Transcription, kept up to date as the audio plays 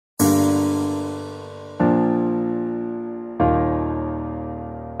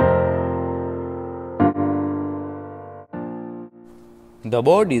The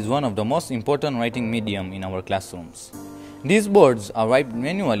board is one of the most important writing medium in our classrooms. These boards are wiped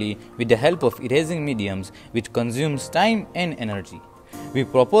manually with the help of erasing mediums which consumes time and energy. We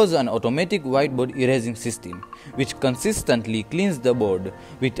propose an automatic whiteboard erasing system which consistently cleans the board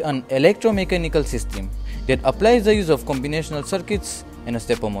with an electromechanical system that applies the use of combinational circuits and a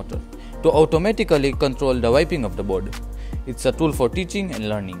stepper motor to automatically control the wiping of the board. It's a tool for teaching and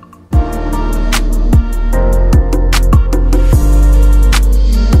learning.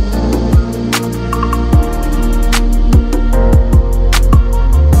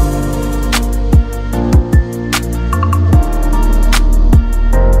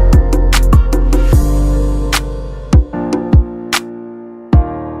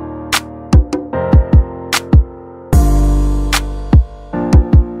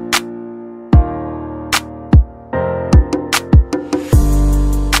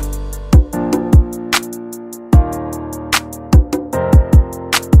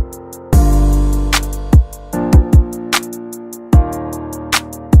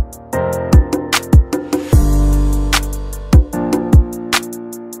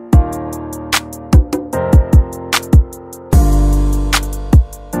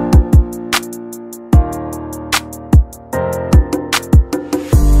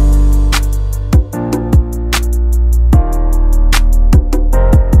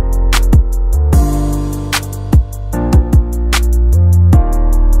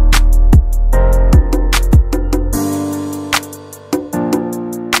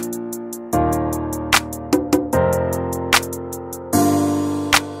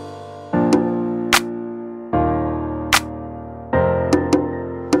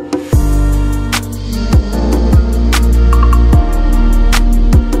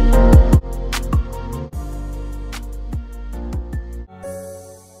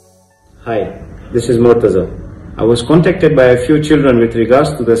 Hi, this is Murtaza. I was contacted by a few children with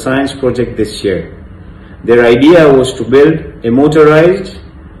regards to the science project this year. Their idea was to build a motorized,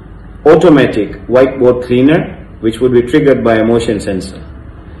 automatic whiteboard cleaner which would be triggered by a motion sensor.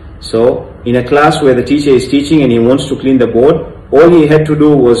 So, in a class where the teacher is teaching and he wants to clean the board, all he had to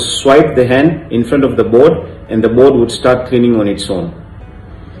do was swipe the hand in front of the board and the board would start cleaning on its own.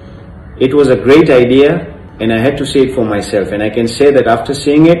 It was a great idea and I had to see it for myself, and I can say that after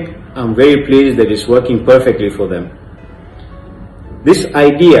seeing it, I'm very pleased that it's working perfectly for them. This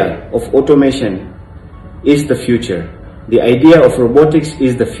idea of automation is the future. The idea of robotics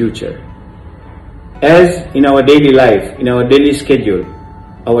is the future. As in our daily life, in our daily schedule,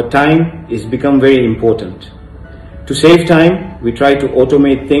 our time is become very important. To save time, we try to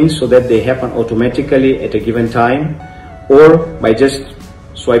automate things so that they happen automatically at a given time, or by just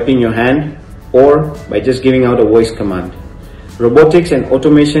swiping your hand, or by just giving out a voice command. Robotics and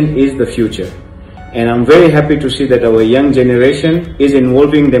automation is the future, and I'm very happy to see that our young generation is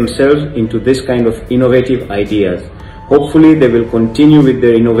involving themselves into this kind of innovative ideas. Hopefully they will continue with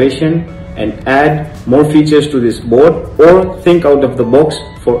their innovation and add more features to this board or think out of the box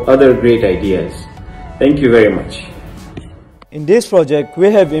for other great ideas. Thank you very much. In this project,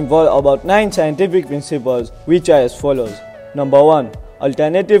 we have involved about 9 scientific principles which are as follows. Number 1.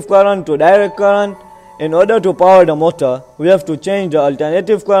 Alternative current to direct current. In order to power the motor, we have to change the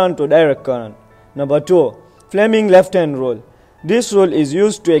alternative current to direct current. Number 2. Fleming left-hand rule. This rule is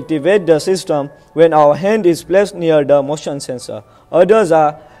used to activate the system when our hand is placed near the motion sensor. Others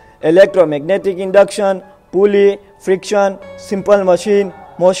are electromagnetic induction, pulley, friction, simple machine,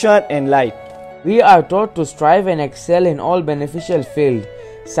 motion and light. We are taught to strive and excel in all beneficial fields,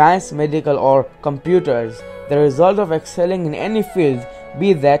 science, medical or computers. The result of excelling in any field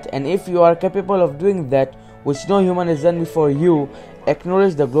be that, and if you are capable of doing that which no human has done before you,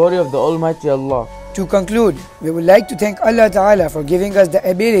 acknowledge the glory of the Almighty Allah. To conclude, we would like to thank Allah Ta'ala for giving us the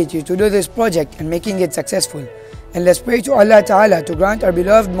ability to do this project and making it successful. And let's pray to Allah Ta'ala to grant our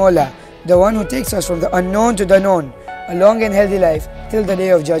beloved Mawla, the one who takes us from the unknown to the known, a long and healthy life till the day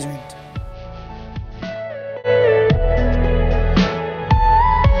of judgment.